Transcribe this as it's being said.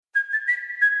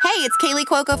Hey, it's Kaylee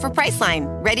Cuoco for Priceline.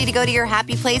 Ready to go to your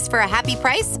happy place for a happy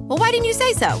price? Well, why didn't you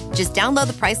say so? Just download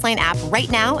the Priceline app right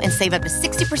now and save up to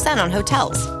 60% on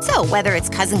hotels. So whether it's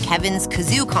Cousin Kevin's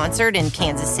Kazoo Concert in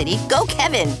Kansas City, go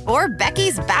Kevin, or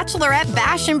Becky's Bachelorette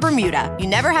Bash in Bermuda, you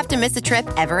never have to miss a trip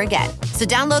ever again. So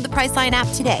download the Priceline app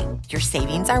today. Your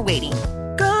savings are waiting.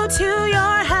 Go to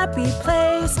your happy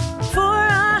place for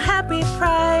a happy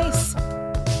price.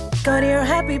 Go to your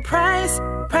happy price,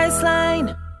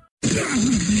 Priceline.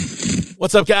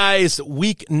 What's up, guys?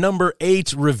 Week number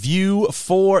 8 review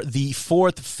for the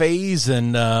fourth phase,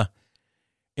 and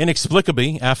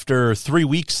inexplicably, after 3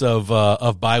 weeks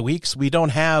of bye weeks, we don't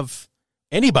have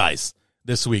any byes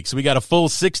this week. So we got a full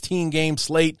 16-game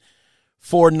slate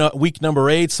for week number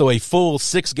 8, so a full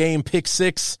 6-game pick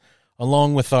 6,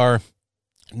 along with our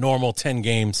normal 10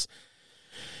 games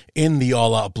in the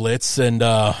all-out blitz. And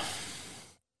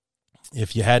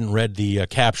if you hadn't read the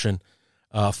caption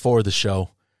for the show,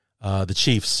 the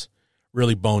Chiefs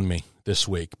really boned me this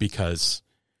week because,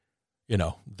 you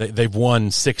know, they've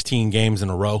won 16 games in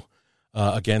a row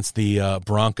against the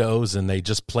Broncos, and they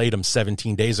just played them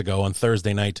 17 days ago on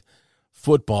Thursday Night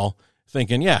Football,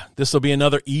 thinking, yeah, this will be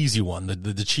another easy one.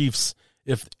 The Chiefs,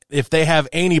 if they have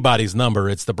anybody's number,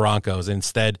 it's the Broncos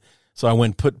instead. So I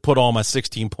went put all my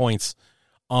 16 points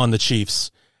on the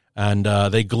Chiefs, and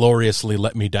they gloriously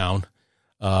let me down.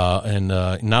 And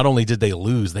not only did they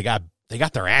lose, they got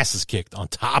their asses kicked on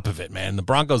top of it, man. The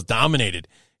Broncos dominated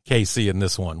KC in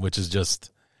this one, which is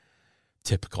just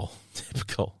typical.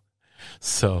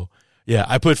 So, yeah,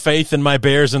 I put faith in my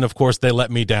Bears, and of course they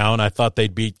let me down. I thought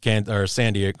they'd beat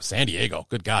San Diego.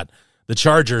 Good God, the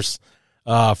Chargers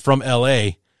from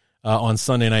L.A. On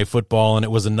Sunday Night Football, and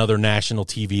it was another national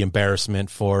TV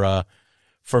embarrassment for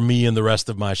me and the rest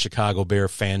of my Chicago Bear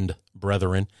fan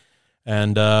brethren.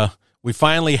 And we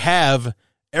finally have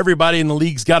everybody in the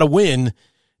league's got to win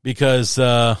because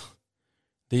the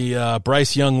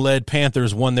Bryce Young-led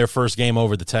Panthers won their first game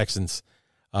over the Texans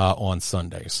on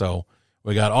Sunday. So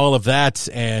we got all of that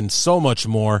and so much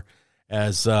more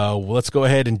as let's go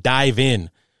ahead and dive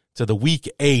in to the Week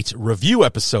 8 review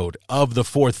episode of the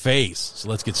fourth phase. So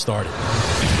let's get started.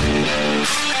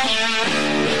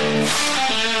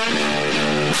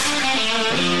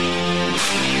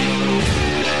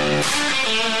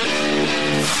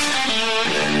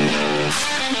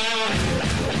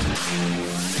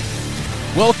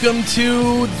 Welcome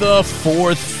to the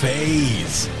fourth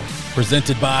phase,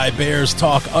 presented by Bears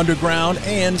Talk Underground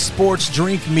and Sports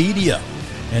Drink Media.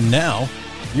 And now,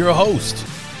 your host,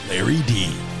 Larry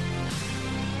D.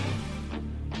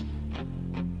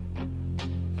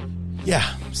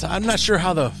 Yeah, so I'm not sure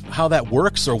how that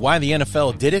works or why the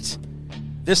NFL did it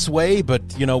this way, but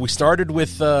you know, we started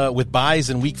with byes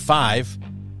in week 5,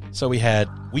 so we had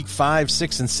week 5,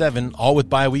 6, and 7 all with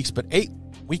bye weeks, but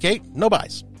week 8 no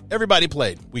byes. Everybody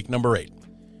played week number 8.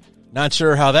 Not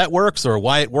sure how that works or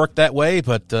why it worked that way,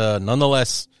 but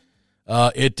nonetheless,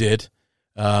 it did.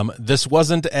 This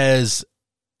wasn't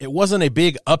a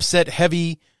big upset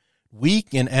heavy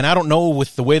week, and I don't know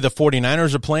with the way the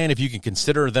 49ers are playing if you can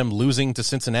consider them losing to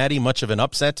Cincinnati much of an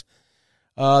upset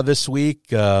this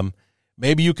week.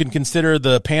 Maybe you can consider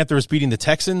the Panthers beating the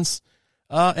Texans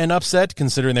an upset,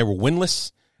 considering they were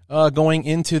winless going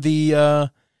into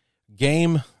the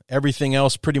game. Everything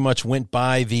else pretty much went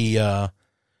by the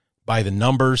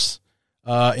numbers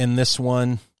in this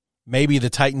one. Maybe the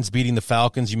Titans beating the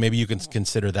Falcons, maybe you can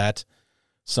consider that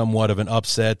somewhat of an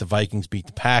upset. The Vikings beat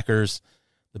the Packers.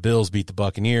 The Bills beat the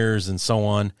Buccaneers and so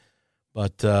on.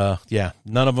 But, yeah,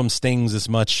 none of them stings as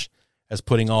much as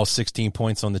putting all 16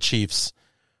 points on the Chiefs,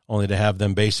 only to have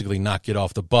them basically not get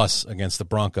off the bus against the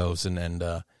Broncos. And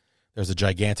there's a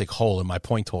gigantic hole in my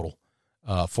point total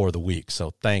for the week.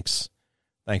 So thanks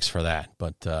for that.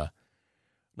 But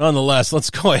nonetheless, let's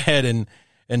go ahead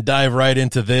and dive right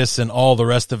into this and all the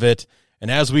rest of it.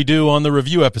 And as we do on the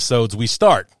review episodes, we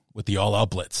start with the All-Out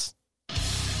Blitz.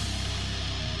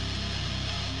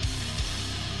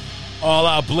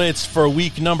 All-Out Blitz for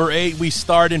week number 8. We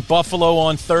start in Buffalo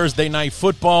on Thursday Night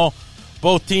Football.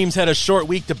 Both teams had a short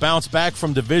week to bounce back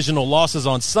from divisional losses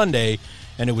on Sunday,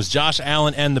 and it was Josh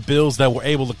Allen and the Bills that were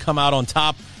able to come out on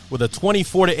top with a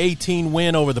 24-18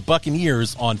 win over the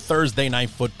Buccaneers on Thursday Night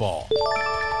Football.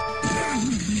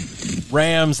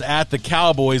 Rams at the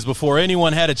Cowboys. Before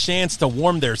anyone had a chance to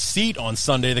warm their seat on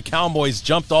Sunday, the Cowboys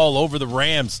jumped all over the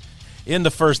Rams in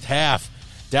the first half.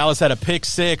 Dallas had a pick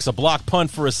 6, a block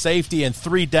punt for a safety, and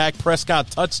 3 Dak Prescott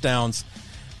touchdowns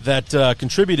that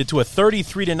contributed to a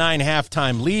 33-9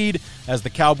 halftime lead as the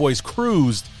Cowboys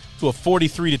cruised to a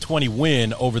 43-20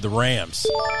 win over the Rams.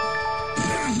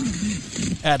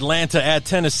 Atlanta at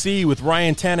Tennessee with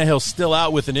Ryan Tannehill still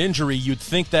out with an injury. You'd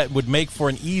think that would make for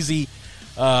an easy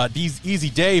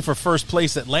day for first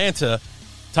place Atlanta.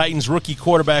 Titans rookie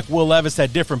quarterback Will Levis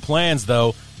had different plans,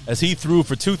 though, as he threw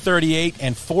for 238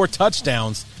 and 4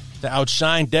 touchdowns to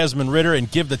outshine Desmond Ridder and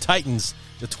give the Titans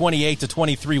the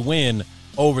 28-23 win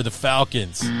over the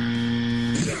Falcons.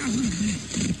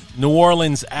 New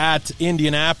Orleans at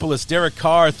Indianapolis. Derek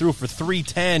Carr threw for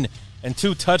 310 and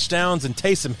 2 touchdowns, and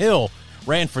Taysom Hill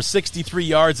ran for 63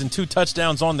 yards and 2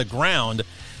 touchdowns on the ground.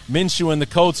 Minshew and the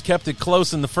Colts kept it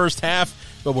close in the first half,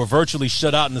 but were virtually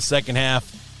shut out in the second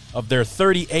half of their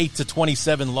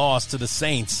 38-27 loss to the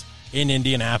Saints in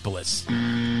Indianapolis.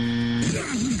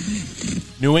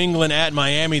 New England at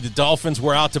Miami. The Dolphins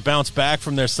were out to bounce back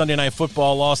from their Sunday Night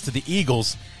Football loss to the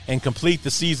Eagles and complete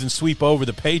the season sweep over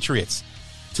the Patriots.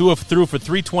 Tua threw for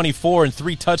 324 and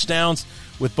 3 touchdowns,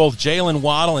 with both Jalen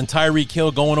Waddle and Tyreek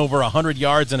Hill going over 100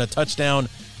 yards and a touchdown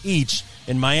each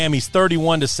in Miami's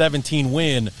 31-17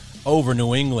 win over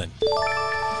New England.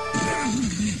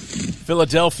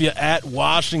 Philadelphia at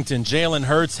Washington. Jalen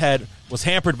Hurts was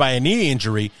hampered by a knee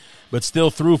injury, but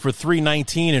still threw for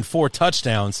 319 and 4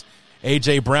 touchdowns.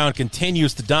 A.J. Brown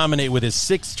continues to dominate with his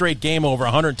 6th straight game over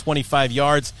 125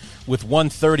 yards with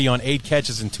 130 on 8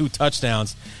 catches and 2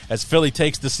 touchdowns as Philly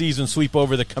takes the season sweep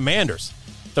over the Commanders,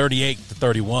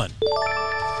 38-31.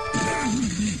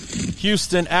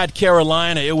 Houston at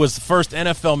Carolina. It was the first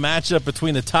NFL matchup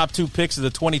between the top 2 picks of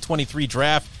the 2023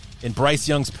 draft in Bryce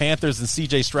Young's Panthers and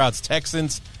C.J. Stroud's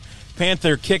Texans.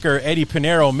 Panther kicker Eddie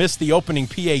Pinheiro missed the opening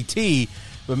PAT,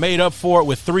 but made up for it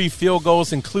with 3 field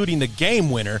goals, including the game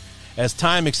winner, as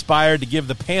time expired to give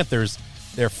the Panthers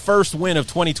their first win of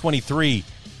 2023,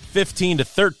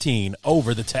 15-13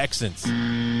 over the Texans.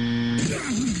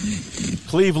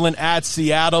 Cleveland at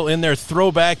Seattle. In their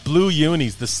throwback blue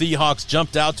unis, the Seahawks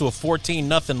jumped out to a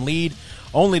 14-0 lead,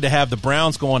 only to have the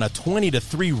Browns go on a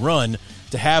 20-3 run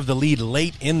to have the lead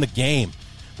late in the game.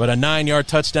 But a 9-yard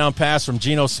touchdown pass from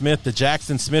Geno Smith to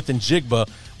Jackson Smith and Jigba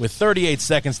with 38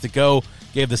 seconds to go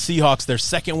gave the Seahawks their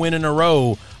second win in a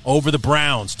row over the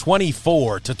Browns,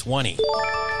 24-20.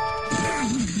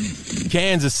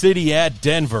 Kansas City at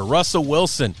Denver. Russell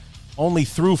Wilson only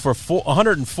threw for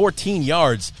 114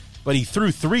 yards, but he threw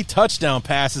 3 touchdown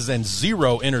passes and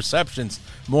 0 interceptions,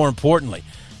 more importantly.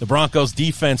 The Broncos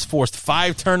defense forced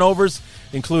 5 turnovers,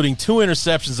 including 2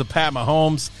 interceptions of Pat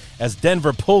Mahomes, as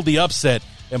Denver pulled the upset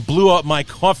and blew up my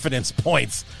confidence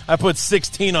points. I put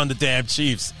 16 on the damn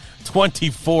Chiefs,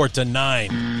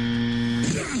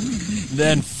 24-9.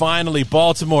 Then finally,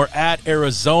 Baltimore at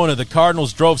Arizona. The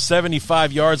Cardinals drove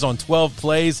 75 yards on 12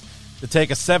 plays to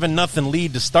take a 7-0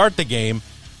 lead to start the game,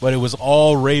 but it was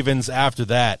all Ravens after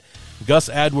that. Gus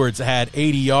Edwards had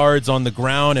 80 yards on the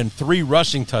ground and 3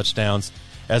 rushing touchdowns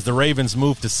as the Ravens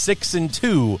moved to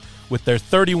 6-2 with their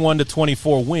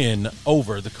 31-24 win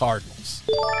over the Cardinals.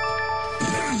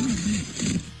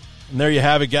 And there you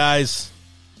have it, guys.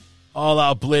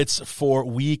 All-out blitz for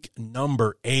week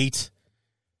number 8.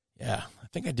 Yeah, I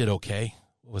think I did okay.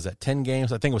 What was that, 10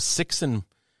 games? I think it was 6-4.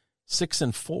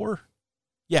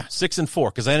 Yeah, 6-4,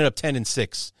 because I ended up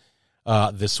 10-6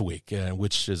 this week,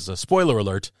 which is a spoiler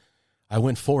alert. I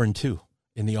went 4-2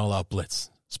 in the all-out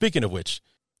blitz. Speaking of which,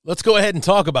 let's go ahead and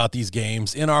talk about these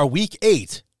games in our Week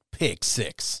 8 Pick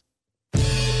 6.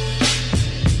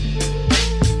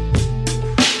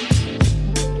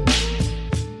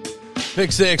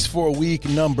 Pick 6 for week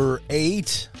number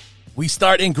 8. We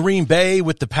start in Green Bay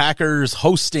with the Packers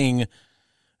hosting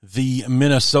the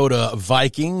Minnesota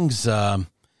Vikings.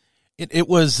 It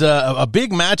was a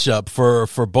big matchup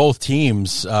for both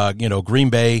teams. Green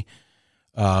Bay.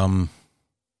 Was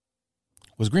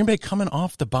Green Bay coming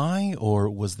off the bye, or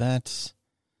was that?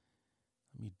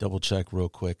 Let me double check real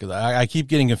quick. I keep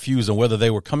getting confused on whether they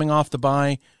were coming off the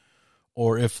bye,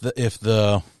 or if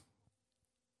the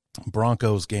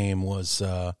Broncos game was.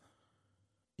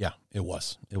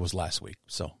 It was last week.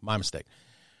 So my mistake.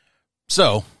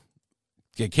 So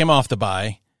it came off the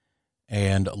bye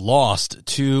and lost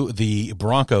to the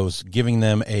Broncos, giving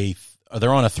them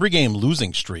they're on a 3-game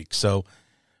losing streak. So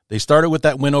they started with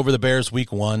that win over the Bears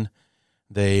week 1.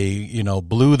 They,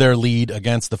 blew their lead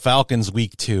against the Falcons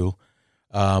week 2.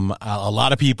 A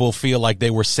lot of people feel like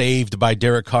they were saved by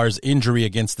Derek Carr's injury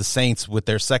against the Saints with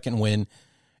their second win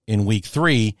in week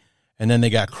 3. And then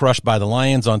they got crushed by the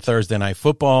Lions on Thursday Night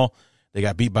Football. They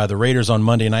got beat by the Raiders on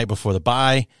Monday night before the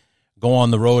bye. Go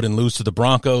on the road and lose to the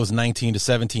Broncos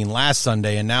 19-17 last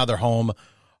Sunday. And now they're home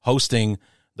hosting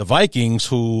the Vikings,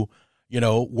 who,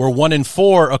 were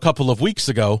 1-4 a couple of weeks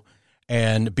ago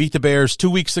and beat the Bears 2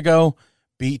 weeks ago,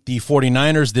 beat the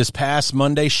 49ers this past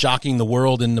Monday, shocking the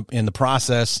world in the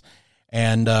process,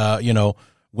 and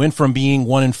went from being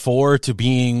 1-4 to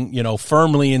being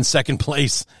firmly in second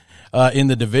place in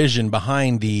the division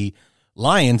behind the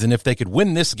Lions. And if they could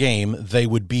win this game, they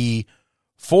would be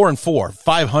 4-4,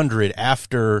 500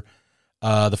 after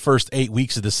the first 8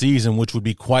 weeks of the season, which would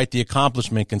be quite the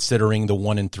accomplishment considering the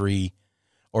 1-3,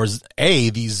 or the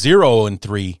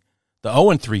 0-3, the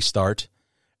 0-3 start,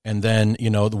 and then the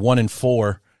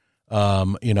 1-4,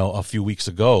 a few weeks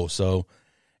ago. So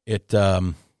it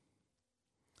was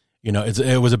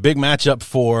a big matchup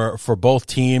for both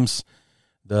teams.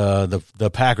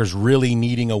 The Packers really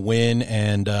needing a win,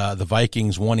 and the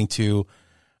Vikings wanting to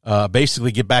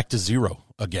basically get back to zero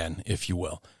again, if you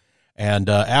will. And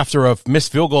after a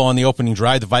missed field goal on the opening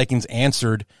drive, the Vikings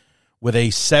answered with a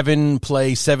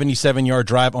 7-play, 77-yard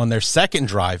drive on their second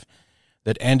drive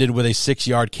that ended with a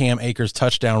 6-yard Cam Akers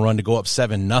touchdown run to go up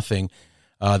 7-0.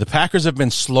 The Packers have been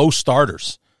slow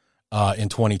starters in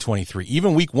 2023.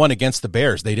 Even week 1 against the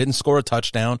Bears, they didn't score a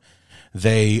touchdown.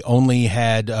 They only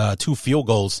had 2 field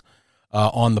goals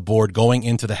on the board going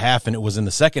into the half, and it was in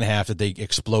the second half that they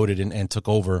exploded and took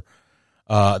over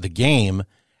the game.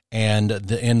 And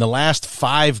in the last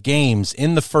 5 games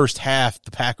in the first half,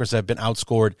 the Packers have been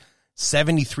outscored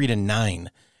 73-9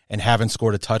 and haven't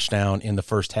scored a touchdown in the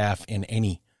first half in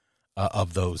any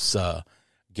of those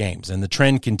games. And the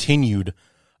trend continued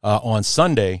on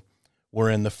Sunday, where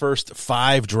in the first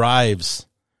 5 drives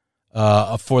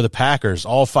for the Packers,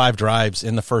 all 5 drives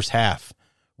in the first half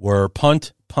were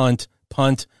punt, punt,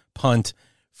 punt, punt,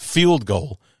 field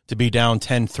goal to be down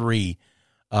 10-3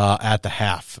 at the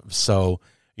half. So,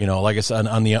 like I said,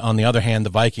 on the other hand, the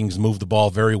Vikings moved the ball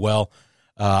very well,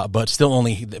 but still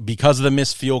only because of the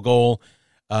missed field goal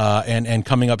and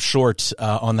coming up short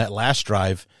on that last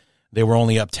drive, they were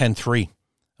only up 10-3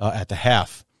 at the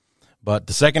half. But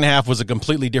the second half was a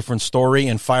completely different story,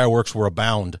 and fireworks were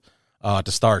abound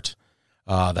to start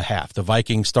the half. The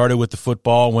Vikings started with the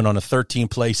football, went on a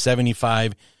 13-play,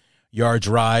 75-yard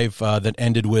drive that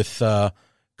ended with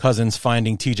Cousins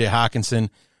finding T.J. Hockenson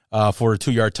for a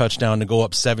 2-yard touchdown to go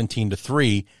up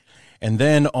 17-3. And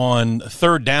then on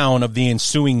third down of the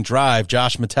ensuing drive,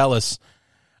 Josh Metellus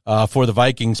for the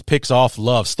Vikings picks off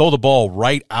Love, stole the ball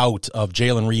right out of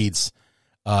Jalen Reed's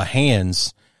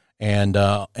hands, and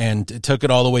took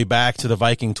it all the way back to the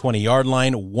Viking 20-yard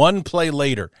line. 1 play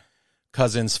later,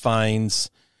 Cousins finds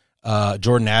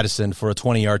Jordan Addison for a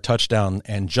 20-yard touchdown,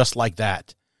 and just like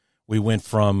that, we went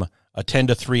from a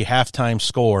 10-3 halftime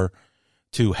score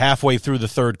to halfway through the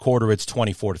third quarter, it's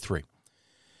 24-3.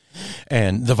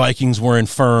 And the Vikings were in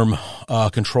firm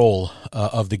control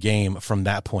of the game from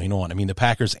that point on. I mean, the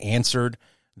Packers answered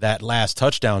that last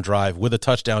touchdown drive with a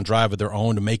touchdown drive of their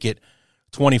own to make it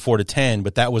 24-10,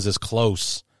 but that was as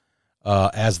close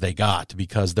as they got,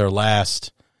 because their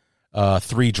last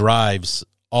 3 drives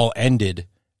all ended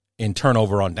in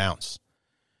turnover on downs.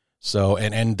 So,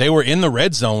 and they were in the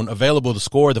red zone available to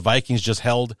score. The Vikings just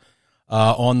held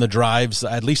on the drives,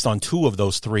 at least on 2 of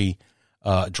those 3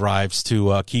 drives,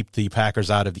 to keep the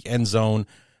Packers out of the end zone.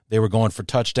 They were going for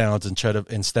touchdowns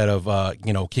instead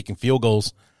of kicking field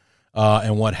goals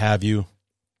and what have you.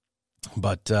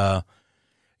 But the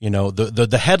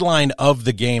headline of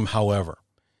the game, however,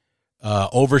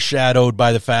 overshadowed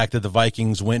by the fact that the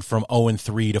Vikings went from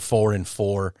 0-3 to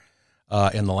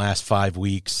 4-4 in the last 5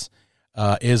 weeks,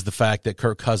 is the fact that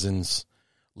Kirk Cousins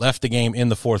left the game in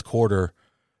the fourth quarter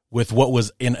with what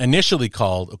was initially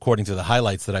called, according to the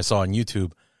highlights that I saw on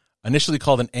YouTube, initially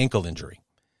called an ankle injury.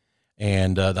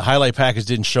 And the highlight package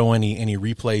didn't show any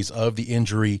replays of the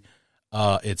injury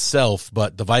itself,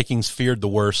 but the Vikings feared the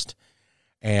worst.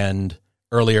 And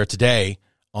earlier today,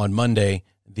 on Monday,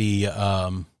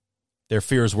 their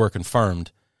fears were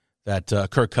confirmed that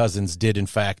Kirk Cousins did, in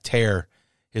fact, tear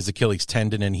his Achilles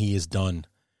tendon, and he is done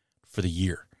for the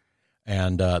year.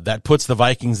 And that puts the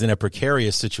Vikings in a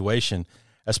precarious situation,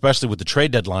 especially with the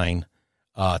trade deadline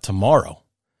tomorrow,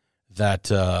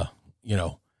 that,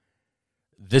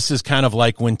 this is kind of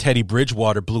like when Teddy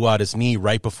Bridgewater blew out his knee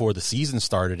right before the season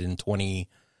started in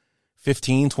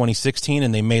 2015, 2016,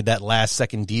 and they made that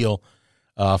last-second deal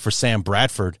for Sam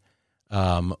Bradford,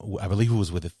 I believe he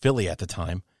was with Philly at the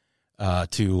time,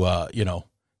 to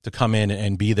come in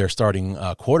and be their starting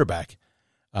quarterback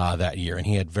that year. And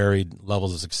he had varied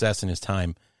levels of success in his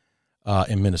time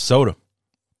in Minnesota.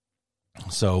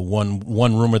 So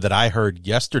one rumor that I heard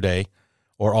yesterday,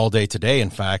 or all day today,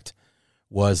 in fact,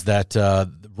 was that the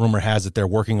rumor has that they're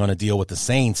working on a deal with the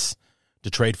Saints to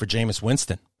trade for Jameis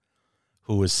Winston,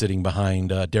 who is sitting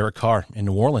behind Derek Carr in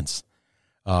New Orleans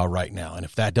right now. And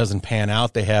if that doesn't pan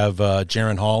out, they have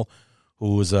Jaron Hall,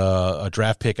 who was a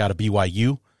draft pick out of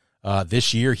BYU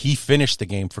this year. He finished the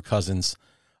game for Cousins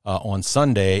on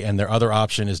Sunday, and their other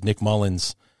option is Nick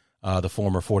Mullins, the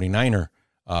former 49er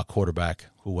quarterback,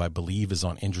 who I believe is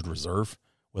on injured reserve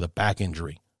with a back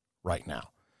injury right now.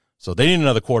 So they need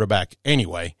another quarterback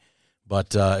anyway.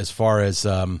 But as far as,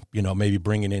 maybe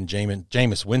bringing in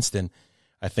Jameis Winston,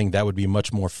 I think that would be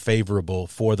much more favorable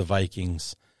for the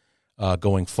Vikings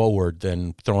going forward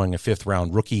than throwing a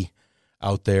fifth-round rookie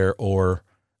out there or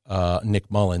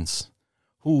Nick Mullins,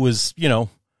 who was,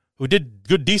 who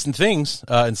did decent things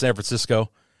in San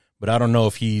Francisco, but I don't know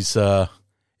if he's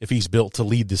built to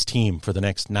lead this team for the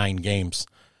next 9 games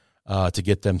to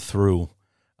get them through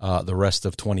the rest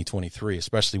of 2023,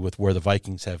 especially with where the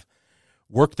Vikings have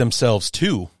worked themselves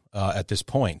to at this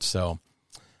point. So,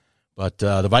 but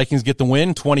the Vikings get the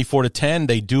win, 24-10.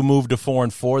 They do move to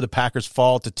 4-4. The Packers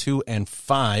fall to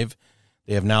 2-5.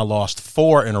 They have now lost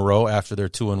 4 in a row after their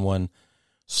 2-1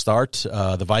 start.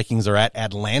 The Vikings are at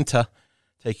Atlanta,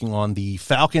 taking on the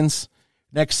Falcons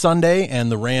next Sunday, and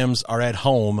the Rams are at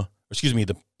home.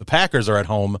 The Packers are at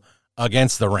home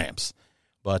against the Rams.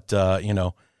 But,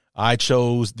 I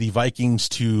chose the Vikings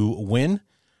to win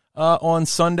on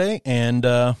Sunday, and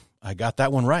I got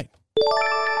that one right.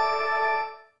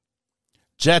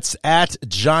 Jets at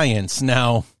Giants.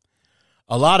 Now,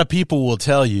 a lot of people will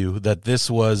tell you that this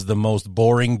was the most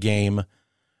boring game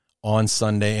on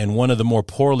Sunday and one of the more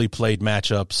poorly played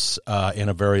matchups in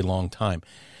a very long time.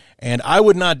 And I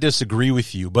would not disagree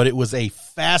with you, but it was a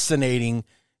fascinating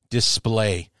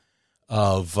display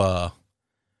of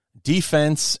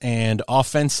defense and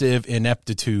offensive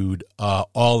ineptitude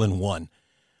all in one.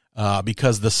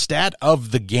 Because the stat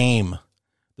of the game,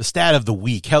 the stat of the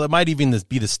week, hell, it might even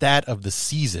be the stat of the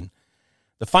season.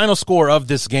 The final score of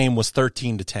this game was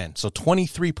 13-10, so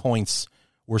 23 points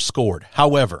were scored.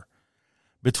 However,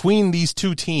 between these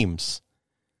two teams,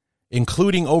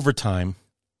 including overtime,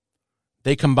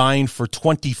 they combined for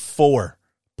 24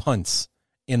 punts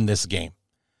in this game.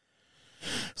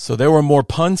 So there were more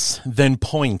punts than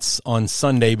points on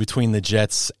Sunday between the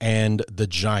Jets and the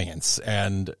Giants.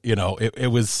 And,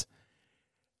 it was,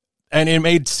 and it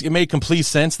made complete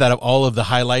sense that of all of the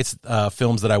highlights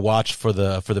films that I watched for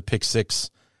the Pick Six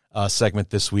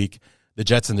segment this week, the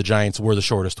Jets and the Giants were the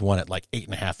shortest one at like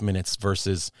 8.5 minutes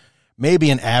versus maybe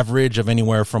an average of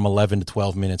anywhere from 11 to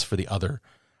 12 minutes for the other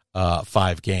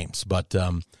 5 games. But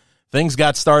things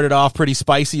got started off pretty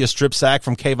spicy. A strip sack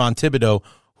from Kayvon Thibodeau,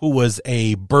 who was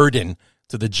a burden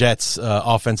to the Jets'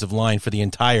 offensive line for the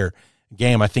entire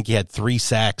game. I think he had 3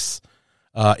 sacks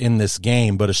in this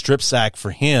game, but a strip sack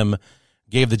for him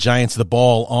gave the Giants the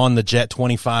ball on the Jet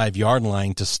 25-yard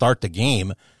line to start the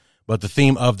game. But the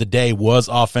theme of the day was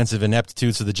offensive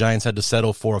ineptitude, so the Giants had to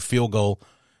settle for a field goal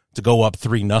to go up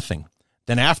 3-0.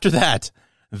 Then after that,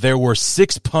 there were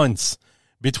 6 punts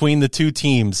between the two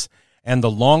teams, and the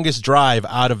longest drive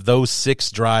out of those 6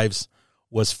 drives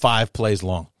was 5 plays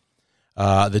long.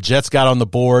 The Jets got on the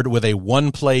board with a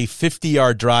 1-play,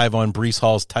 50-yard drive on Breece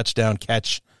Hall's touchdown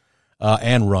catch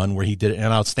and run, where he did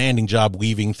an outstanding job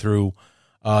weaving through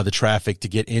the traffic to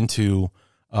get into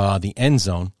the end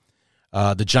zone.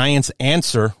 The Giants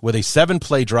answer with a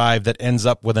 7-play drive that ends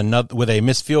up with a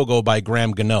missed field goal by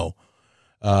Graham Gano,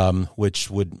 which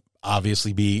would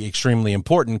obviously be extremely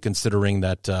important considering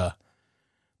that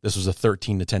this was a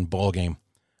 13-10 ball game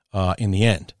in the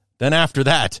end. Then after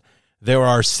that, there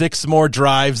are 6 more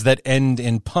drives that end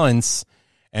in punts,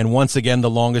 and once again,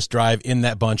 the longest drive in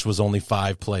that bunch was only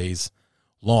 5 plays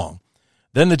long.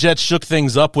 Then the Jets shook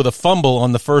things up with a fumble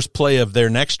on the first play of their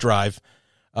next drive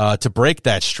to break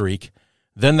that streak.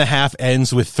 Then the half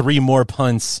ends with 3 more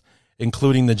punts,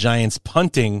 including the Giants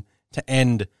punting to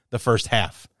end the first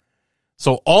half.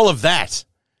 So all of that,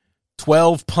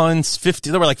 12 punts,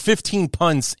 50, there were like 15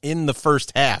 punts in the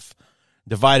first half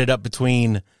divided up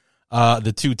between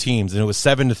the two teams, and it was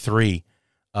 7-3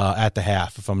 at the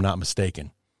half, if I'm not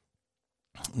mistaken.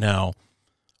 Now,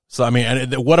 so I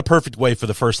mean, what a perfect way for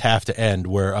the first half to end,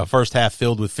 where a first half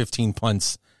filled with 15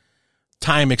 punts.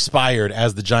 Time expired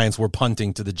as the Giants were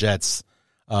punting to the Jets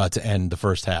to end the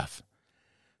first half.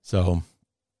 So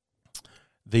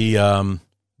the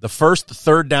first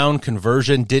third down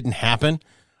conversion didn't happen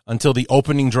until the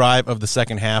opening drive of the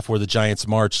second half, where the Giants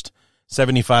marched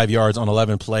 75 yards on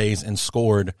 11 plays and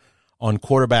scored on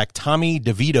quarterback Tommy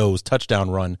DeVito's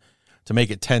touchdown run to make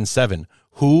it 10-7.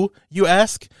 Who, you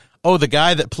ask? Oh, the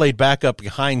guy that played backup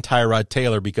behind Tyrod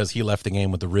Taylor because he left the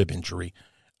game with a rib injury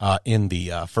in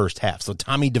the first half. So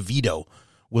Tommy DeVito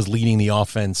was leading the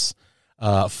offense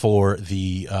for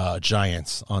the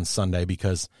Giants on Sunday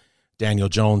because Daniel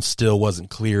Jones still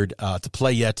wasn't cleared to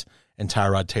play yet, and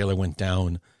Tyrod Taylor went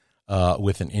down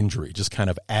with an injury, just kind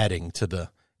of adding to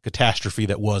the catastrophe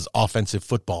that was offensive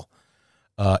football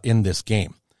in this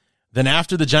game. Then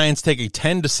after the Giants take a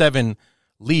 10-7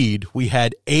 lead, we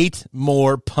had 8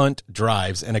 more punt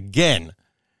drives. And again,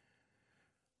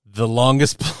 the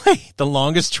longest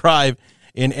drive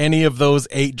in any of those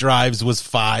 8 drives was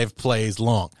 5 plays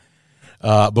long.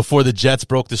 Before the Jets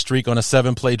broke the streak on a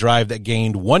 7-play drive that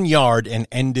gained 1 yard and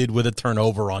ended with a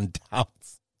turnover on downs.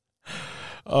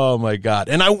 Oh my God.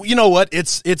 And you know what?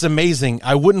 It's amazing.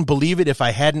 I wouldn't believe it if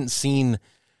I hadn't seen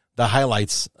the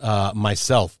highlights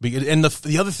myself. And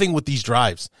the other thing with these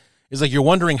drives is like you're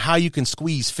wondering how you can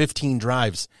squeeze 15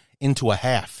 drives into a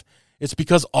half. It's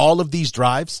because all of these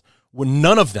drives were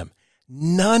none of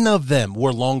them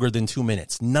were longer than 2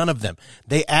 minutes. None of them.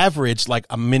 They averaged like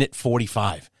a minute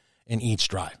 45 in each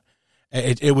drive.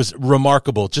 It was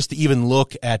remarkable just to even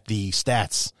look at the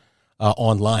stats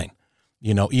online.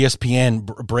 You know, ESPN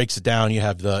breaks it down. You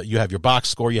have your box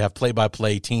score, you have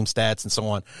play-by-play, team stats, and so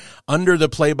on. Under the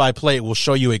play-by-play, it will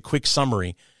show you a quick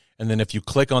summary, and then if you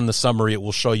click on the summary, it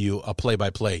will show you a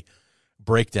play-by-play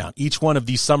breakdown. Each one of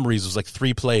these summaries was like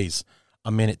 3 plays,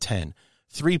 a minute 10,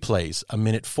 3 plays, a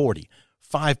minute 40,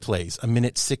 5 plays, a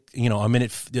minute 6, a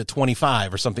minute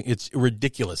 25 or something. It's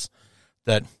ridiculous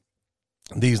that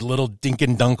these little dink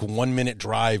and dunk 1-minute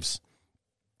drives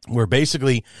where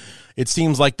basically it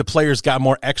seems like the players got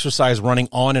more exercise running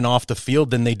on and off the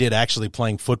field than they did actually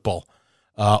playing football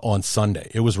on Sunday.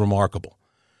 It was remarkable.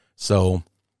 So,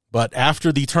 but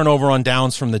after the turnover on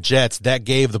downs from the Jets, that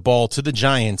gave the ball to the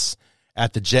Giants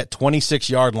at the Jet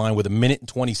 26-yard line with a minute and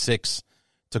 26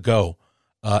 to go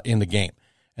in the game.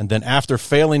 And then after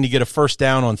failing to get a first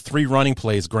down on 3 running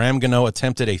plays, Graham Gano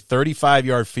attempted a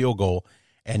 35-yard field goal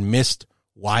and missed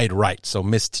wide right. So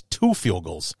missed 2 field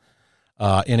goals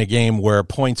in a game where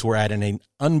points were at an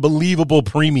unbelievable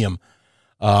premium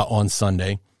on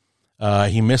Sunday.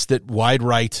 He missed it wide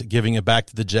right, giving it back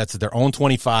to the Jets at their own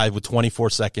 25 with 24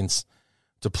 seconds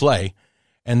to play.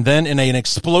 And then in an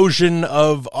explosion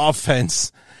of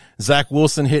offense, Zach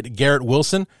Wilson hit Garrett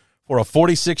Wilson for a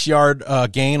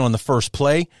 46-yard gain on the first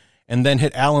play, and then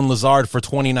hit Alan Lazard for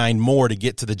 29 more to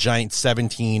get to the Giants'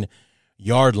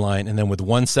 17-yard line. And then with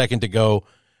 1 second to go,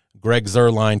 Greg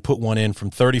Zuerlein put one in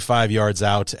from 35 yards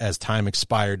out as time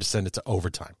expired to send it to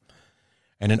overtime.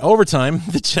 And in overtime,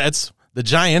 the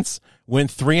Giants went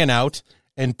 3 and out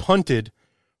and punted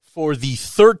for the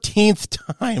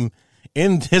 13th time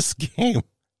in this game.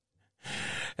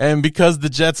 And because the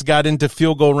Jets got into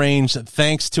field goal range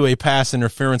thanks to a pass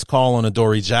interference call on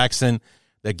Adoree Jackson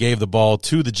that gave the ball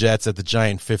to the Jets at the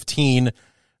Giant 15,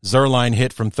 Zuerlein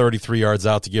hit from 33 yards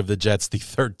out to give the Jets the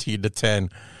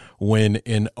 13-10 win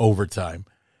in overtime.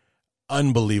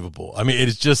 Unbelievable. I mean,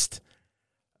 it's just,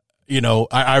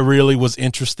 I really was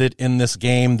interested in this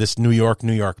game, this New York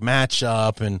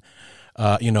matchup, and,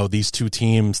 these two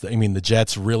teams. I mean, the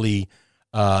Jets really,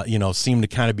 seem to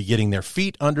kind of be getting their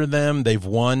feet under them. They've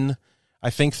won,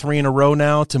 I think, 3 in a row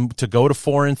now to go to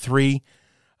 4-3.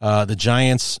 The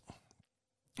Giants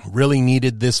really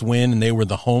needed this win, and they were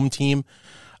the home team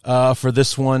for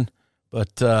this one.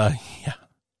 But,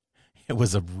 it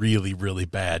was a really, really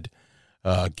bad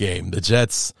game. The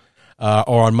Jets are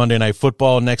on Monday Night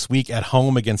Football next week at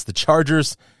home against the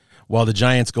Chargers, while the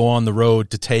Giants go on the road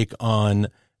to take on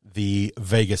the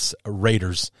Vegas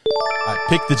Raiders. I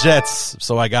picked the Jets,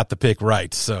 so I got the pick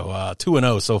right. So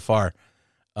 2-0 so far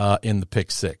in the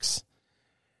pick 6.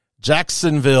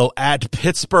 Jacksonville at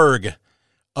Pittsburgh.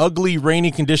 Ugly,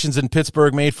 rainy conditions in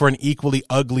Pittsburgh made for an equally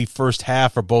ugly first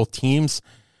half for both teams.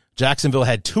 Jacksonville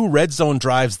had 2 red zone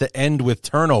drives that end with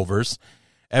turnovers.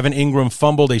 Evan Ingram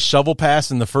fumbled a shovel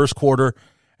pass in the first quarter,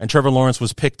 and Trevor Lawrence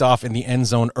was picked off in the end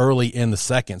zone early in the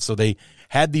second. So they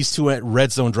had these 2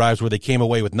 red zone drives where they came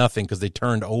away with nothing because they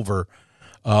turned over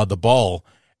the ball.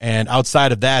 And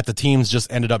outside of that, the teams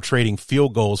just ended up trading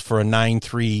field goals for a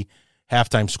 9-3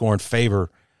 halftime score in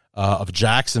favor of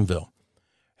Jacksonville.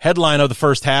 Headline of the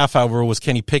first half, however, was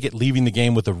Kenny Pickett leaving the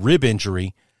game with a rib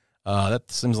injury.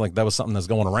 That seems like that was something that's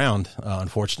going around,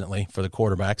 unfortunately, for the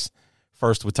quarterbacks.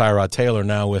 First with Tyrod Taylor,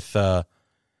 now with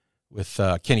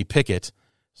Kenny Pickett.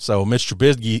 So Mitch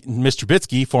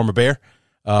Trubisky, former Bear,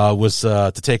 was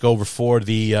to take over for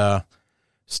the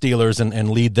Steelers and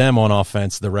lead them on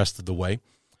offense the rest of the way.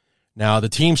 Now, the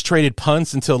teams traded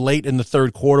punts until late in the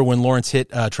third quarter when Lawrence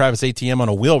hit Travis Etienne on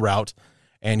a wheel route,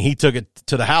 and he took it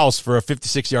to the house for a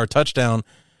 56-yard touchdown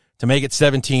to make it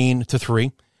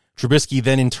 17-3. Trubisky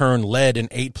then in turn led an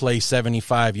 8-play,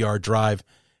 75-yard drive,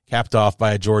 capped off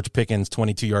by a George Pickens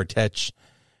 22-yard catch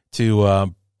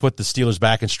to put the Steelers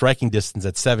back in striking distance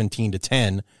at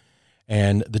 17-10.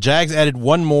 And the Jags added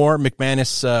one more Greg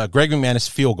McManus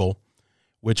field goal,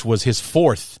 which was his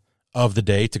 4th of the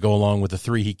day to go along with the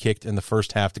 3 he kicked in the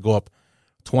first half to go up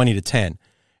 20-10.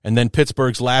 And then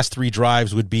Pittsburgh's last 3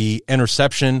 drives would be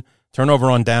interception, turnover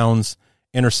on downs,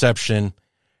 interception,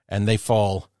 and they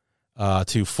fall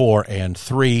to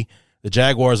 4-3. The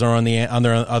Jaguars are on the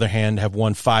other hand have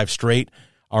won 5 straight,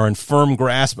 are in firm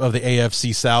grasp of the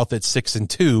AFC South at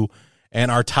 6-2, and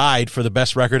are tied for the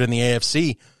best record in the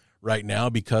AFC right now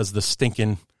because the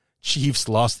stinking Chiefs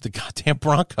lost to the goddamn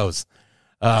Broncos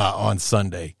on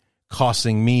Sunday,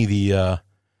 costing me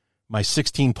my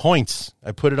 16 points.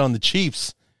 I put it on the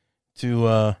Chiefs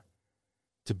to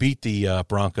beat the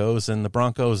Broncos, and the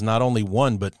Broncos not only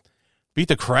won but beat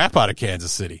the crap out of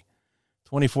Kansas City,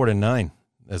 24-9,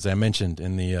 as I mentioned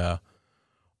in the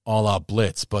all-out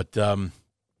blitz. But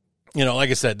like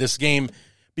I said, this game,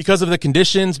 because of the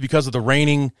conditions, because of the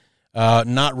raining,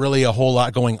 not really a whole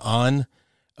lot going on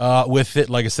with it.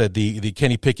 Like I said, the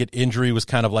Kenny Pickett injury was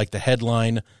kind of like the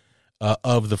headline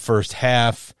of the first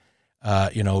half.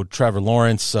 Trevor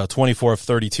Lawrence, 24 of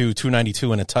 32,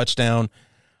 292 and a touchdown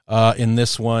in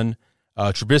this one.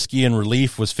 Trubisky in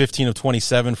relief was 15 of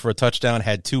 27 for a touchdown,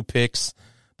 had 2 picks.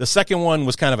 The second one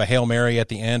was kind of a Hail Mary at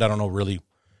the end. I don't know really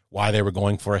why they were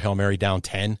going for a Hail Mary down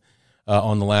 10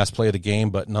 on the last play of the game,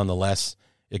 but nonetheless,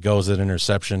 it goes at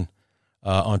interception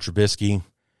on Trubisky.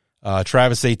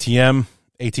 Travis Etienne,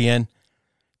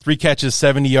 3 catches,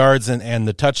 70 yards, and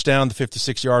the touchdown, the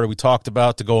 56-yarder we talked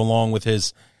about to go along with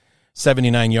his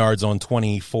 79 yards on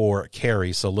 24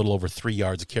 carries, so a little over 3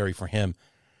 yards a carry for him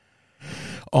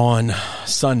on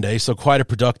Sunday. So quite a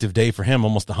productive day for him,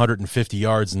 almost 150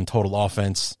 yards in total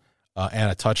offense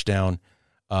and a touchdown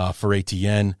for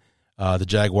Etienne. The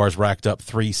Jaguars racked up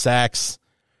 3 sacks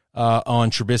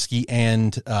on Trubisky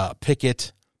and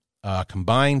Pickett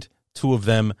combined, 2 of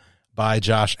them by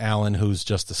Josh Allen, who's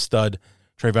just a stud.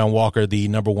 Trayvon Walker, the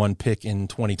number 1 pick in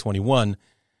 2021,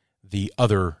 the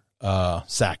other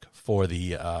sack for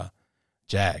the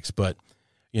Jags. But,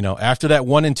 after that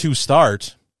 1-2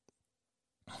 start,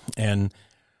 and,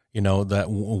 that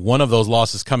one of those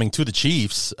losses coming to the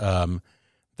Chiefs,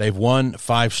 they've won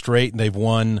 5 straight, and they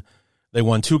won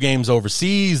 2 games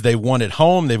overseas. They won at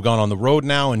home. They've gone on the road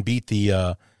now and beat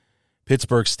the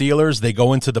Pittsburgh Steelers. They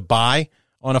go into the bye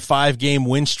on a 5-game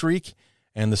win streak,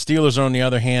 and the Steelers, on the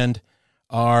other hand,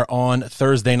 are on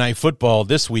Thursday Night Football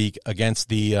this week against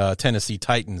the Tennessee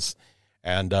Titans.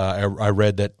 And I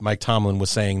read that Mike Tomlin was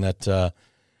saying that the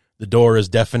door is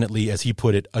definitely, as he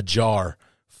put it, ajar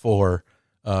for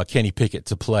Kenny Pickett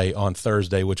to play on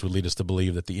Thursday, which would lead us to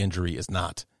believe that the injury is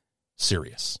not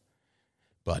serious.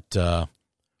 But I'm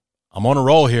on a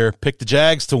roll here. Pick the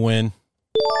Jags to win.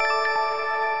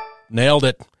 Nailed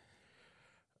it.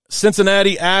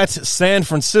 Cincinnati at San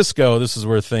Francisco. This is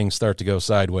where things start to go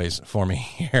sideways for me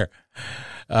here.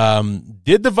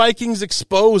 Did the Vikings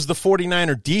expose the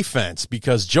 49er defense?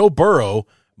 Because Joe Burrow,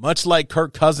 much like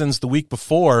Kirk Cousins the week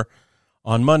before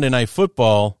on Monday Night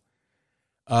Football,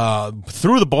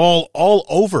 threw the ball all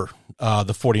over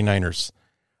the 49ers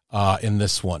in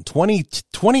this one.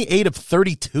 28 of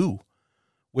 32,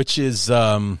 which is,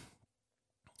 7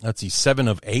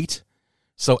 of 8.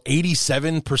 So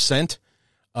 87%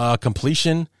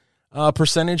 completion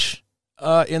percentage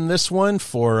in this one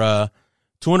for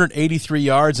 283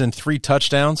 yards and 3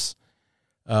 touchdowns.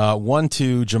 1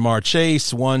 to Jamar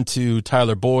Chase, 1 to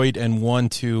Tyler Boyd, and 1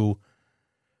 to,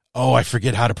 I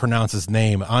forget how to pronounce his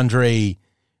name. Andre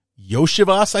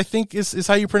Yoshivas, I think is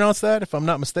how you pronounce that, if I'm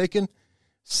not mistaken.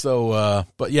 So,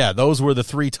 but yeah, those were the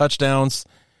 3 touchdowns.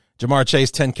 Jamar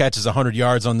Chase, 10 catches, 100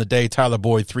 yards on the day. Tyler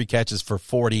Boyd, 3 catches for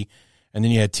 40. And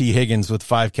then you had T. Higgins with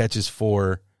 5 catches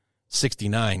for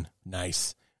 69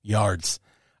 nice yards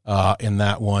in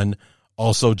that one.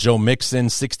 Also, Joe Mixon,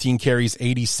 16 carries,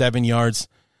 87 yards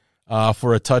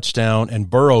for a touchdown. And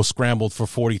Burrow scrambled for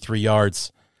 43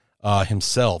 yards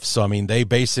himself. So, I mean, they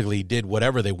basically did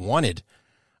whatever they wanted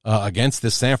against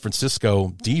this San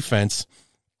Francisco defense.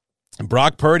 And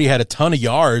Brock Purdy had a ton of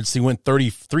yards. He went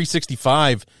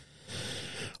 365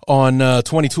 on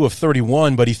 22 of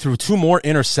 31, but he threw 2 more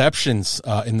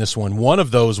interceptions in this one. One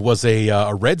of those was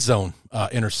a red zone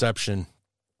interception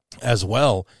as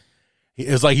well. It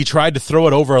was like he tried to throw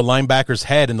it over a linebacker's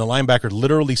head, and the linebacker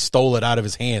literally stole it out of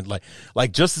his hand.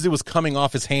 Like just as it was coming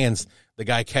off his hands, the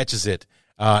guy catches it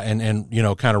and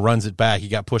kind of runs it back. He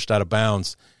got pushed out of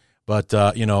bounds. But,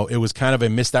 it was kind of a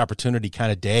missed opportunity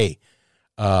kind of day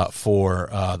for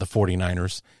the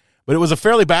 49ers. But it was a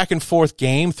fairly back-and-forth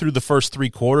game through the first 3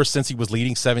 quarters since he was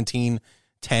leading 17-10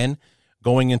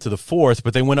 going into the fourth.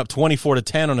 But they went up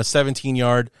 24-10 on a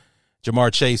 17-yard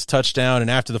Jamar Chase touchdown. And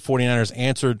after the 49ers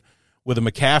answered with a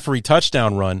McCaffrey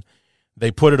touchdown run, they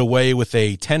put it away with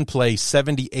a 10-play,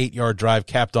 78-yard drive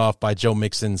capped off by Joe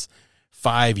Mixon's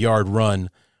 5-yard run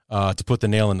to put the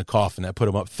nail in the coffin. That put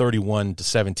them up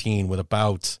 31-17 with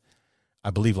about, I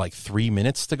believe, like 3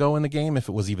 minutes to go in the game, if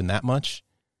it was even that much.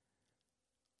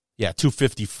 Yeah,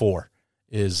 2:54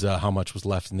 is how much was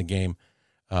left in the game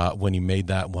when he made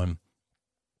that one.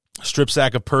 Strip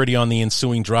sack of Purdy on the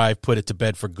ensuing drive put it to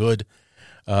bed for good,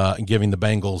 giving the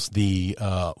Bengals the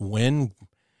win,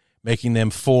 making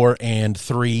them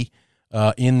 4-3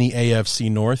 in the AFC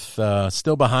North.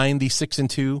 Still behind the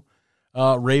 6-2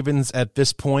 Ravens at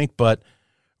this point, but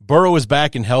Burrow is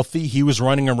back and healthy. He was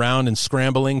running around and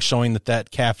scrambling, showing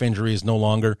that calf injury is no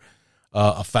longer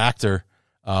a factor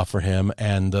for him.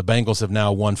 And the Bengals have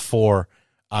now won 4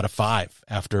 out of 5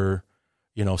 after,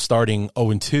 starting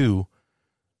 0-2.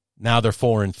 Now they're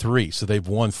 4-3, so they've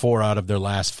won 4 out of their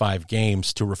last 5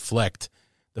 games to reflect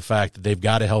the fact that they've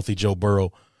got a healthy Joe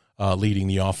Burrow leading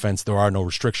the offense. There are no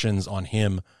restrictions on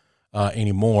him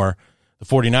anymore. The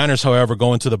 49ers, however,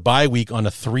 go into the bye week on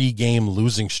a 3-game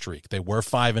losing streak. They were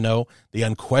 5-0, the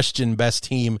unquestioned best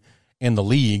team in the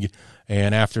league,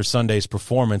 and after Sunday's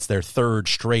performance, their 3rd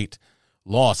straight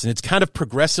loss. And it's kind of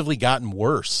progressively gotten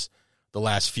worse the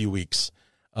last few weeks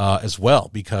as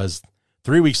well, because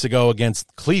 3 weeks ago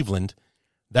against Cleveland,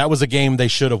 that was a game they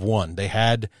should have won.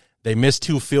 They missed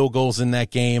 2 field goals in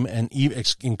that game, and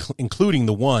including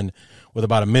the one with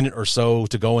about a minute or so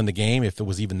to go in the game, if it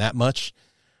was even that much.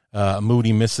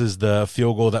 Moody misses the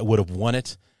field goal that would have won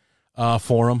it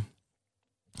for him.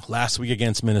 Last week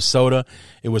against Minnesota,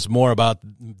 it was more about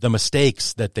the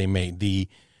mistakes that they made, the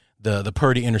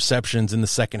Purdy interceptions in the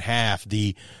second half,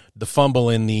 the fumble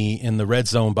in the red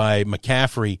zone by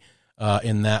McCaffrey.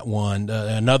 In that one,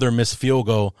 another missed field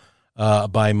goal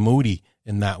by Moody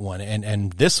in that one,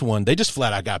 and this one they just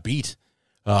flat out got beat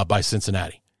by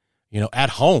Cincinnati, at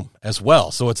home as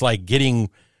well. So it's like getting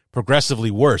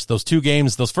progressively worse. Those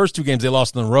first 2 games they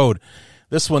lost on the road.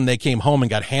 This one they came home and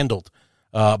got handled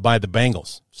by the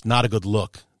Bengals. It's not a good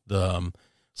look. San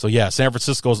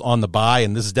Francisco's on the bye,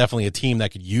 and this is definitely a team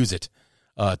that could use it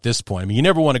at this point. I mean, you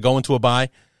never want to go into a bye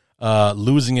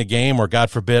losing a game or, God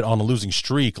forbid, on a losing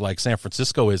streak like San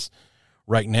Francisco is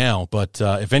right now. But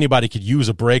if anybody could use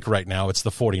a break right now, it's the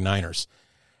 49ers.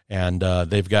 And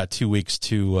they've got 2 weeks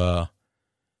to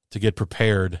get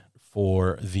prepared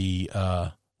for the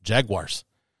Jaguars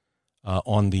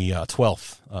on the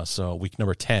 12th. So week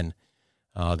number 10,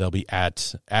 they'll be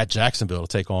at Jacksonville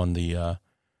to take on the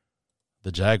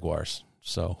Jaguars,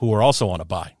 so who are also on a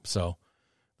bye. So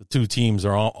the 2 teams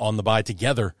are all on the bye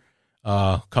together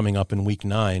coming up in week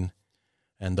 9,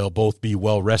 and they'll both be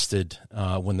well rested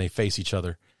when they face each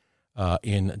other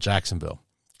in Jacksonville.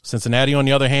 Cincinnati, on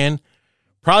the other hand,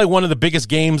 probably one of the biggest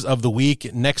games of the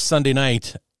week next Sunday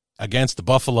night against the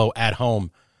Buffalo at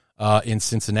home in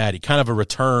Cincinnati. Kind of a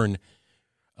return,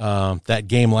 that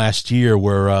game last year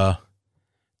where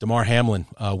Damar Hamlin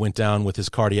went down with his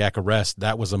cardiac arrest.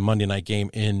 That was a Monday night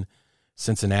game in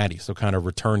Cincinnati, so kind of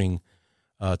returning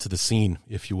to the scene,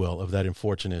 if you will, of that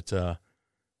unfortunate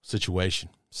situation.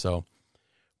 So,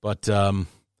 but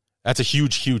that's a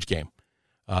huge, huge game.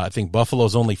 I think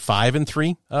Buffalo's only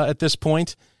 5-3 at this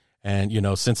point, and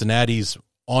Cincinnati's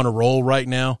on a roll right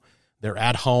now. They're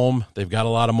at home. They've got a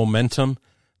lot of momentum.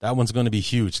 That one's going to be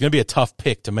huge. It's going to be a tough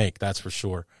pick to make, that's for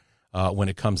sure, when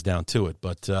it comes down to it.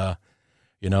 But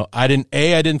I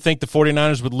didn't think the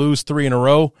 49ers would lose 3 in a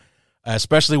row,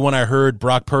 especially when I heard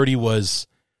Brock Purdy was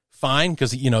fine,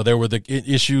 because there were the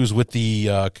issues with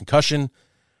the concussion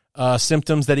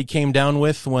symptoms that he came down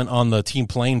with when on the team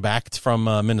plane back from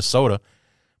Minnesota,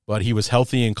 but he was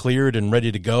healthy and cleared and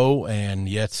ready to go, and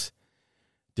yet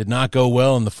did not go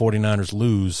well, and the 49ers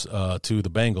lose to the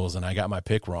Bengals, and I got my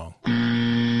pick wrong.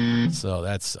 So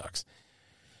that sucks.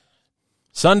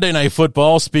 Sunday Night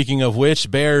Football, speaking of which,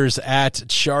 Bears at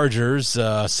Chargers,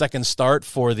 second start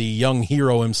for the young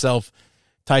hero himself,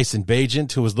 Tyson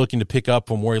Bagent, who was looking to pick up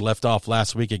from where he left off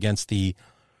last week against the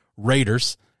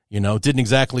Raiders. Didn't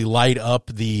exactly light up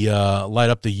the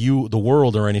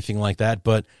world or anything like that,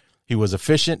 but he was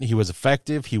efficient, he was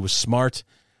effective, he was smart,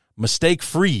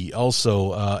 mistake-free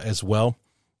also as well,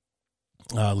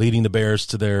 leading the Bears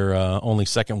to their only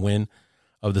second win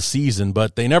of the season.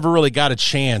 But they never really got a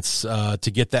chance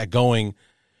to get that going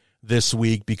this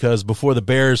week, because before the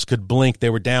Bears could blink, they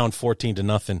were down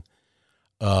 14-0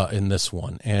 in this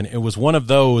one. And it was one of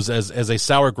those, as a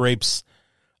Sour Grapes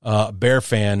Bear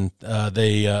fan,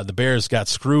 the Bears got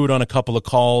screwed on a couple of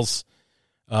calls.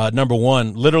 Number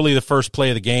one, literally the first play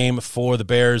of the game for the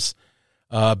Bears,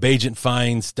 Bagent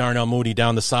finds Darnell Mooney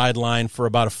down the sideline for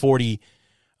about a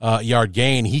 40-yard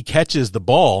gain. He catches the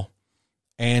ball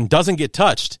and doesn't get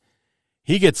touched.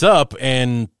 He gets up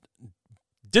and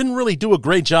didn't really do a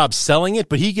great job selling it,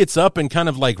 but he gets up and kind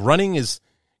of like running his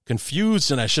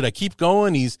confused, and should I keep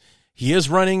going? He is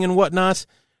running and whatnot.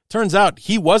 Turns out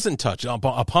he wasn't touched.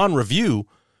 Upon review,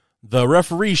 the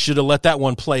referee should have let that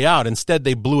one play out. Instead,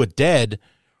 they blew it dead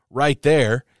right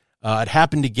there. It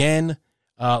happened again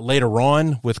later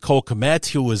on with Cole Kmet,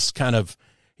 who was kind of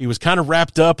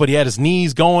wrapped up, but he had his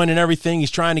knees going and everything.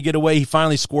 He's trying to get away. He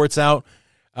finally squirts out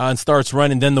and starts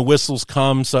running. Then the whistles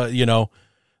come. So,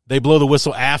 they blow the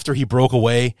whistle after he broke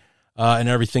away and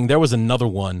everything. There was another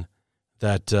one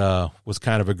that was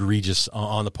kind of egregious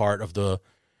on the part of the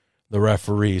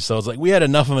referee. So it's like we had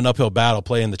enough of an uphill battle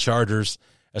playing the Chargers,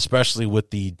 especially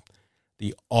with the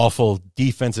awful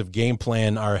defensive game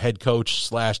plan our head coach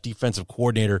 / defensive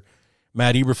coordinator,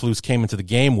 Matt Eberflus, came into the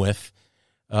game with.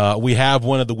 We have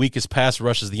one of the weakest pass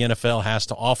rushes the NFL has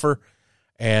to offer.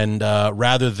 And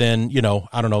rather than,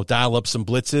 dial up some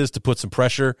blitzes to put some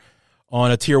pressure on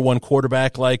a tier 1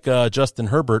 quarterback like Justin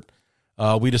Herbert,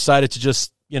 we decided to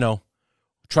just,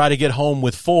 try to get home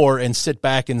with 4 and sit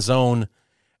back in zone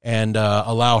and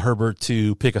allow Herbert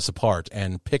to pick us apart.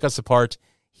 And pick us apart,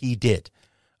 he did.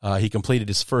 He completed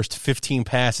his first 15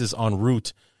 passes en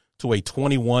route to a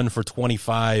 21 for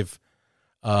 25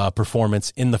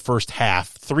 performance in the first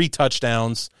half. 3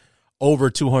 touchdowns, over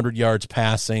 200 yards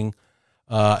passing,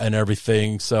 and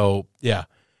everything. So, yeah,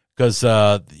 because,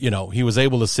 he was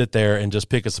able to sit there and just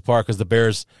pick us apart because the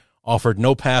Bears offered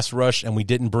no pass rush and we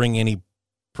didn't bring any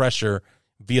pressure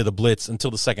via the blitz until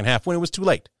the second half when it was too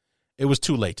late. It was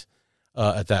too late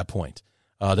at that point.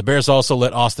 The Bears also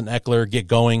let Austin Eckler get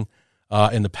going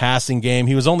in the passing game.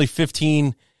 He was only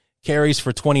 15 carries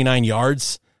for 29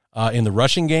 yards in the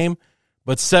rushing game,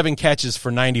 but 7 catches for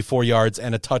 94 yards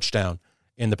and a touchdown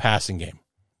in the passing game.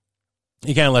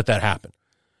 You can't let that happen.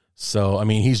 So,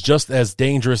 he's just as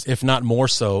dangerous, if not more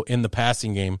so, in the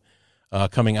passing game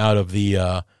coming out of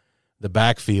the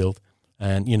backfield.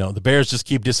 And, the Bears just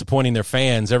keep disappointing their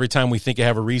fans. Every time we think they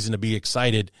have a reason to be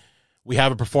excited, we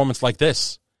have a performance like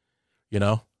this.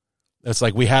 It's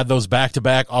like we had those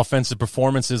back-to-back offensive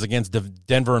performances against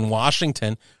Denver and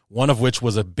Washington, one of which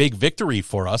was a big victory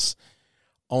for us,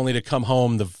 only to come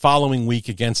home the following week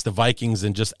against the Vikings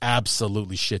and just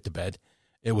absolutely shit the bed.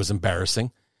 It was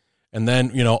embarrassing. And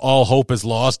then, all hope is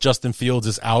lost. Justin Fields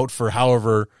is out for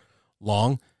however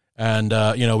long. And,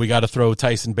 we got to throw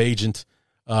Tyson Bagent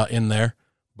in there.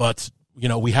 But,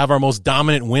 we have our most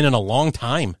dominant win in a long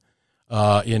time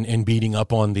in beating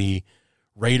up on the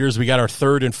Raiders. We got our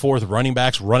 3rd and 4th running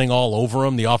backs running all over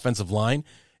them. The offensive line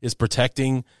is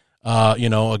protecting,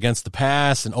 against the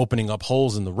pass and opening up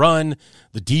holes in the run.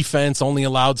 The defense only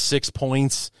allowed 6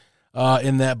 points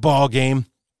in that ball game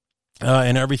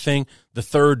and everything. The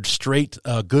 3rd straight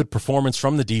good performance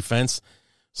from the defense.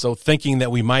 So thinking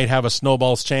that we might have a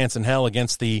snowball's chance in hell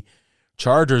against the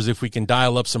Chargers if we can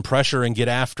dial up some pressure and get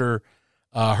after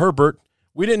Herbert,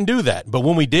 we didn't do that. But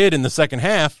when we did in the second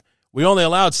half, we only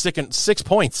allowed 6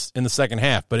 points in the second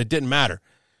half, but it didn't matter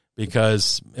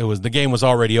because the game was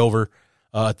already over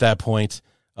at that point.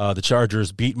 The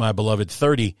Chargers beat my beloved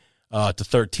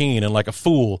 30-13, and like a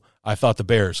fool, I thought the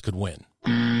Bears could win.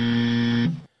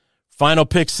 Final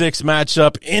pick 6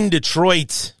 matchup in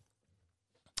Detroit,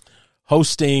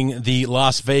 hosting the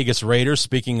Las Vegas Raiders.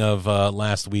 Speaking of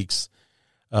last week's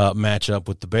matchup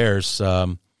with the Bears,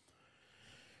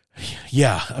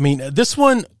 this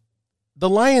one, the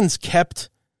Lions kept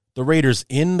the Raiders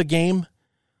in the game,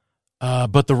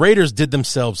 but the Raiders did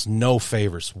themselves no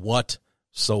favors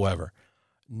whatsoever,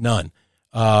 none.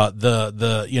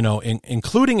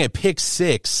 Including a pick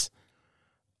 6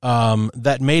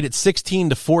 that made it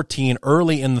 16-14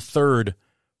 early in the third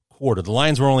quarter. The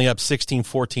Lions were only up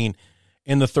 16-14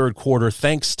 in the third quarter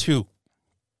thanks to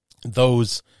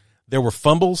those. There were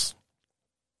fumbles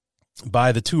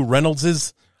by the 2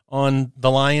 Reynoldses on the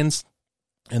Lions,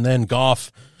 and then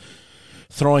Goff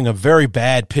throwing a very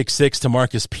bad pick 6 to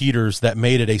Marcus Peters that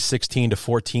made it a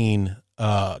 16-14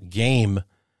 game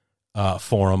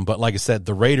for them. But like I said,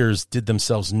 the Raiders did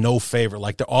themselves no favor.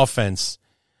 Like the offense,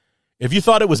 if you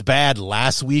thought it was bad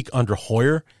last week under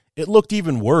Hoyer, it looked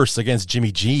even worse against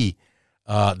Jimmy G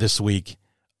this week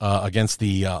against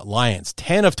the Lions.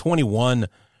 10 of 21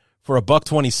 for a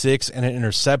 $126 and an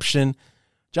interception.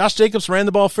 Josh Jacobs ran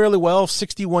the ball fairly well,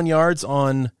 61 yards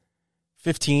on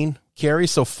 15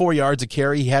 carries, so 4 yards a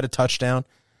carry. He had a touchdown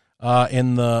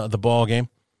in the ball game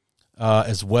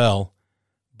as well.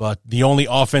 But the only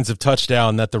offensive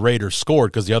touchdown that the Raiders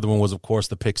scored, because the other one was, of course,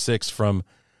 the pick 6 from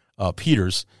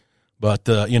Peters. But,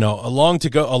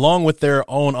 along with their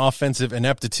own offensive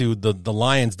ineptitude, the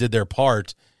Lions did their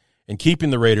part in keeping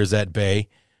the Raiders at bay,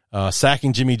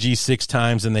 sacking Jimmy G 6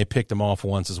 times, and they picked him off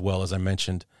once as well, as I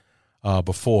mentioned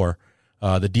before.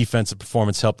 The defensive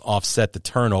performance helped offset the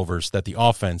turnovers that the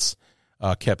offense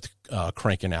kept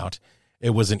cranking out. It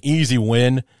was an easy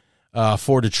win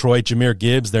for Detroit. Jahmyr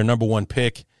Gibbs, their number one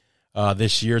pick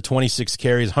this year, 26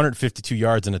 carries, 152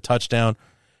 yards, and a touchdown.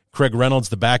 Craig Reynolds,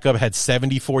 the backup, had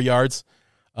 74 yards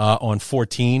on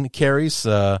 14 carries,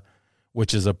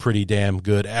 which is a pretty damn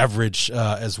good average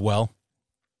as well.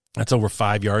 That's over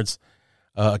 5 yards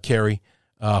a carry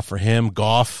for him.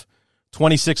 Goff,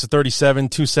 26 of 37,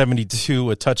 272,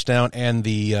 a touchdown, and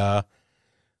the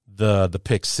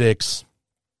pick six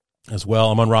as well.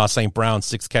 Amon-Ra St. Brown,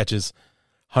 6 catches,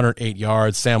 108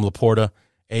 yards. Sam Laporta,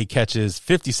 8 catches,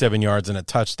 57 yards, and a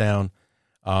touchdown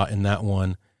in that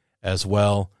one as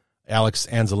well. Alex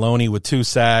Anzalone with 2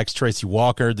 sacks. Tracy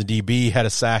Walker, the DB, had a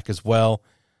sack as well.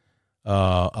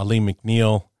 Ali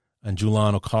McNeil and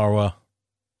Julian Okarwa.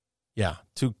 Yeah,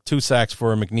 two sacks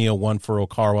for McNeil, 1 for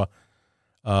Okarwa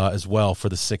as well for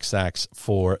the 6 sacks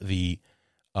for the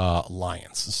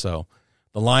Lions. So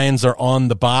the Lions are on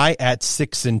the bye at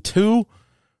 6-2.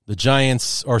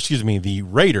 The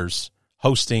Raiders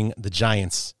hosting the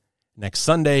Giants next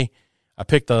Sunday. I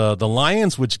picked the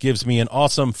Lions, which gives me an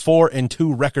awesome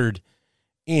 4-2 record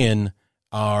in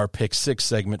our Pick 6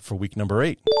 segment for week number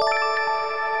 8.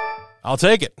 I'll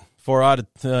take it. 4 out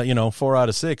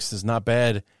of 6 is not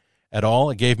bad at all.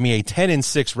 It gave me a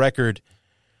 10-6 record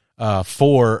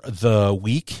for the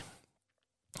week.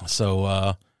 So,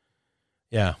 I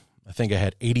think I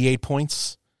had 88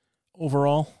 points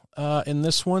overall in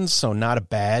this one, so not a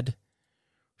bad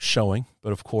showing.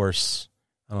 But, of course,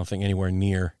 I don't think anywhere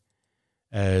near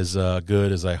as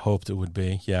good as I hoped it would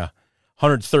be. Yeah,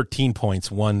 113 points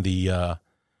won the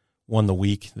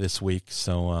week this week.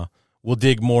 So we'll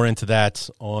dig more into that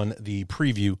on the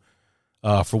preview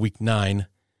for Week 9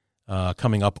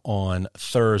 coming up on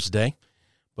Thursday.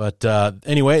 But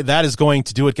anyway, that is going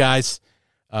to do it, guys,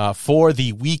 for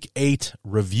the Week 8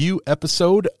 review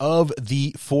episode of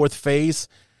the fourth phase.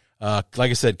 Like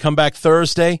I said, come back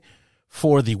Thursday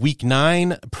for the Week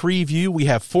 9 preview. We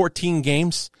have 14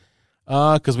 games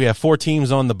because we have 4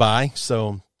 teams on the bye.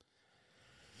 So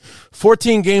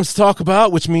 14 games to talk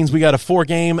about, which means we got a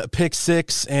 4-game Pick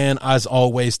 6, and as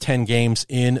always, 10 games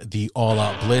in the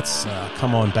All-Out Blitz.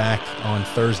 Come on back on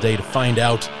Thursday to find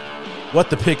out what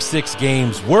the Pick 6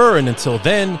 games were. And until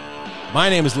then, my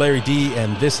name is Larry D,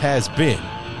 and this has been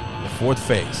the fourth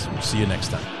phase. We'll see you next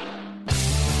time.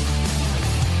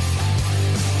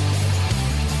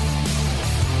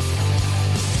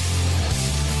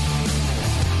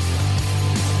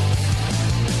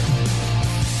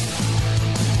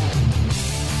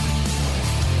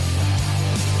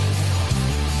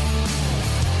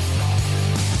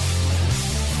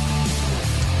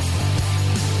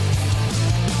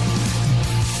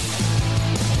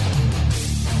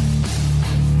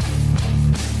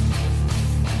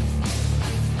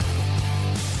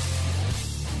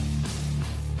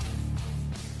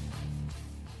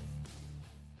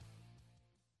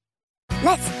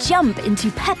 Let's jump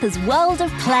into Peppa's world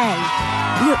of play.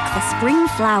 Look for spring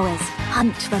flowers,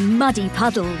 hunt for muddy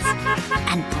puddles,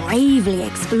 and bravely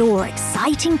explore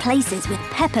exciting places with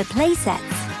Peppa playsets.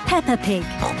 Peppa Pig,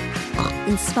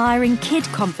 inspiring kid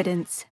confidence.